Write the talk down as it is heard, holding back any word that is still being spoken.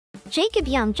Jacob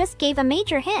Young just gave a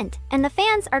major hint, and the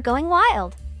fans are going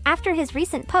wild. After his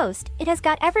recent post, it has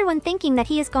got everyone thinking that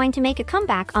he is going to make a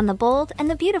comeback on The Bold and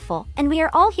the Beautiful, and we are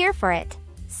all here for it.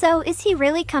 So is he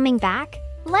really coming back?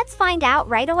 Let's find out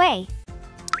right away.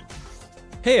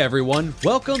 Hey everyone,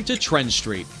 welcome to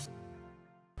TrendStreet.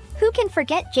 Who can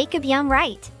forget Jacob Young,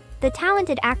 right? The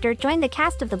talented actor joined the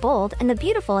cast of The Bold and the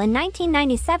Beautiful in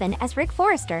 1997 as Rick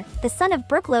Forrester, the son of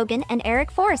Brooke Logan and Eric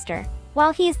Forrester.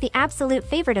 While he is the absolute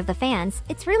favorite of the fans,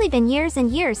 it's really been years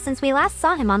and years since we last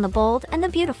saw him on The Bold and the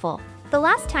Beautiful. The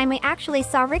last time we actually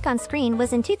saw Rick on screen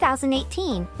was in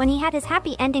 2018, when he had his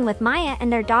happy ending with Maya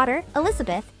and their daughter,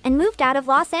 Elizabeth, and moved out of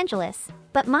Los Angeles.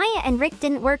 But Maya and Rick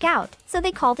didn't work out, so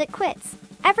they called it quits.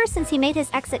 Ever since he made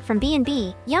his exit from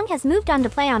B&B, Young has moved on to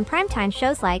play on primetime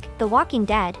shows like The Walking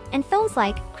Dead, and films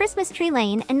like Christmas Tree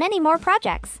Lane and many more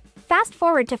projects. Fast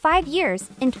forward to 5 years,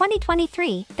 in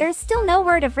 2023, there is still no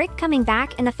word of Rick coming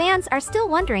back and the fans are still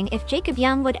wondering if Jacob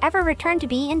Young would ever return to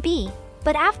B&B.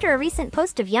 But after a recent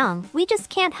post of Young, we just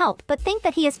can't help but think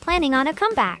that he is planning on a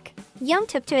comeback. Young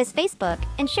took to his Facebook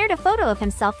and shared a photo of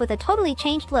himself with a totally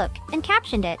changed look and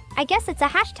captioned it, "I guess it's a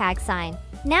hashtag sign."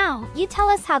 Now, you tell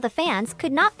us how the fans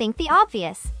could not think the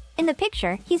obvious. In the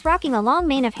picture, he's rocking a long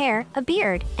mane of hair, a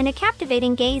beard, and a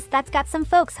captivating gaze that's got some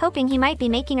folks hoping he might be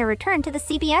making a return to the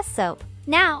CBS soap.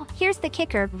 Now, here's the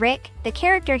kicker: Rick, the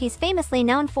character he's famously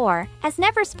known for, has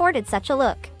never sported such a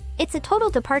look. It's a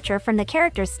total departure from the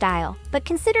character's style, but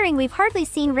considering we've hardly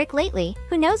seen Rick lately,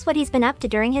 who knows what he's been up to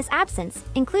during his absence,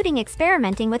 including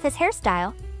experimenting with his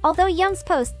hairstyle. Although Young's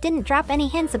post didn't drop any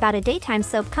hints about a daytime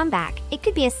soap comeback, it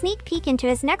could be a sneak peek into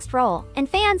his next role, and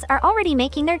fans are already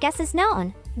making their guesses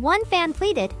known. One fan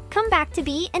pleaded, "Come back to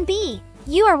B&B.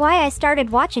 You are why I started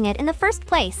watching it in the first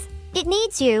place. It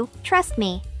needs you, trust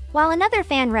me." While another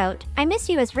fan wrote, "I miss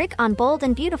you as Rick on Bold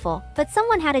and Beautiful," but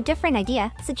someone had a different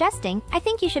idea, suggesting, "I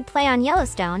think you should play on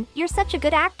Yellowstone, you're such a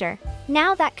good actor."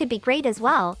 Now that could be great as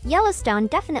well. Yellowstone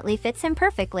definitely fits him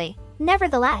perfectly.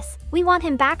 Nevertheless, we want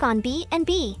him back on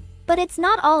B&B. But it's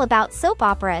not all about soap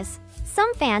operas.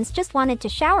 Some fans just wanted to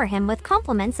shower him with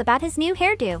compliments about his new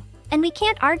hairdo. And we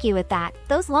can't argue with that,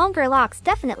 those longer locks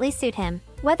definitely suit him.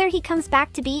 Whether he comes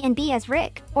back to B&B as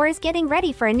Rick, or is getting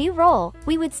ready for a new role,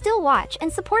 we would still watch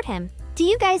and support him. Do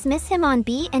you guys miss him on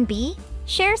B&B?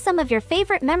 Share some of your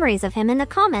favorite memories of him in the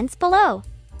comments below.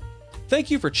 Thank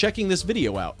you for checking this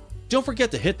video out. Don't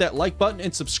forget to hit that like button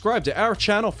and subscribe to our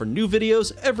channel for new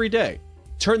videos every day.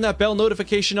 Turn that bell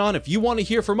notification on if you want to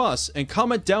hear from us, and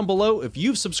comment down below if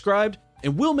you've subscribed,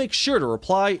 and we'll make sure to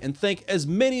reply and thank as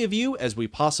many of you as we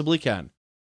possibly can.